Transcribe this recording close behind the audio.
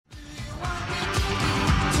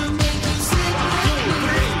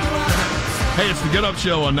Hey, it's the Get Up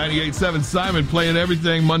Show on 98.7. Simon playing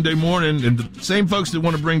everything Monday morning. And the same folks that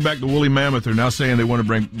want to bring back the woolly mammoth are now saying they want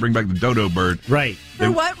to bring back the dodo bird. Right.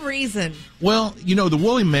 For what reason? Well, the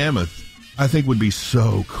woolly mammoth, I think, would be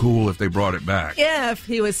so cool if they brought it back. If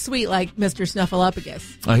he was sweet like Mr.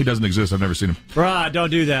 Snuffleupagus. He doesn't exist. I've never seen him. Bruh,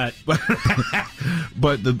 don't do that.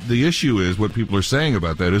 But the issue is, what people are saying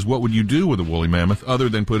about that is, what would you do with a woolly mammoth other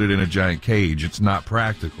than put it in a giant cage? It's not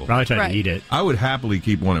practical. Probably try to eat it. I would happily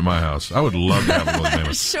keep one at my house. I would love to have a woolly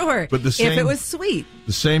mammoth. Sure. But if it was sweet.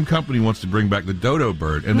 The same company wants to bring back the dodo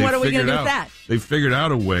bird. And what are we going to do with that? They figured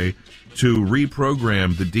out a way to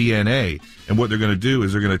reprogram the DNA. And what they're going to do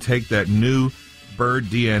is they're going to take that new bird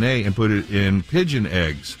DNA and put it in pigeon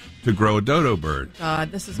eggs to grow a dodo bird.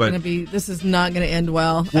 God, this is not going to end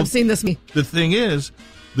well. I've seen this. The thing is,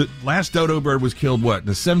 the last dodo bird was killed, in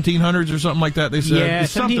the 1700s or something like that, they said? Yeah,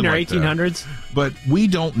 17 or 1800s. But we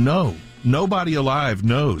don't know. Nobody alive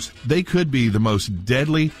knows. They could be the most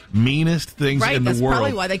deadly, meanest things in the world. That's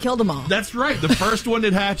probably why they killed them all. That's right. The first one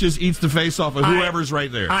that hatches eats the face off of whoever's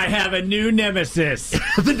right there. I have a new nemesis.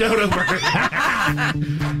 The dodo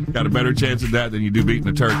bird. Got a better chance of that than you do beating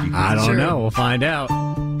a turkey. I don't know. We'll find out.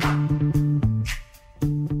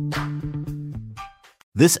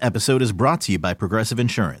 This episode is brought to you by Progressive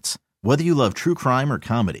Insurance. Whether you love true crime or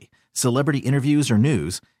comedy, celebrity interviews or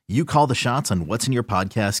news, you call the shots on what's in your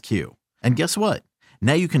podcast queue. And guess what?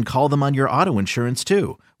 Now you can call them on your auto insurance,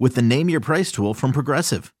 too, with the Name Your Price tool from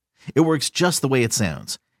Progressive. It works just the way it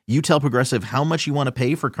sounds. You tell Progressive how much you want to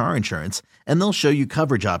pay for car insurance, and they'll show you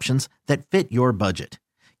coverage options that fit your budget.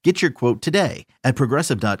 Get your quote today at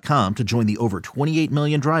Progressive.com to join the over 28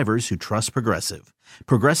 million drivers who trust Progressive.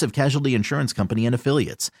 Progressive Casualty Insurance Company and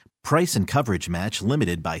Affiliates. Price and coverage match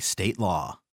limited by state law.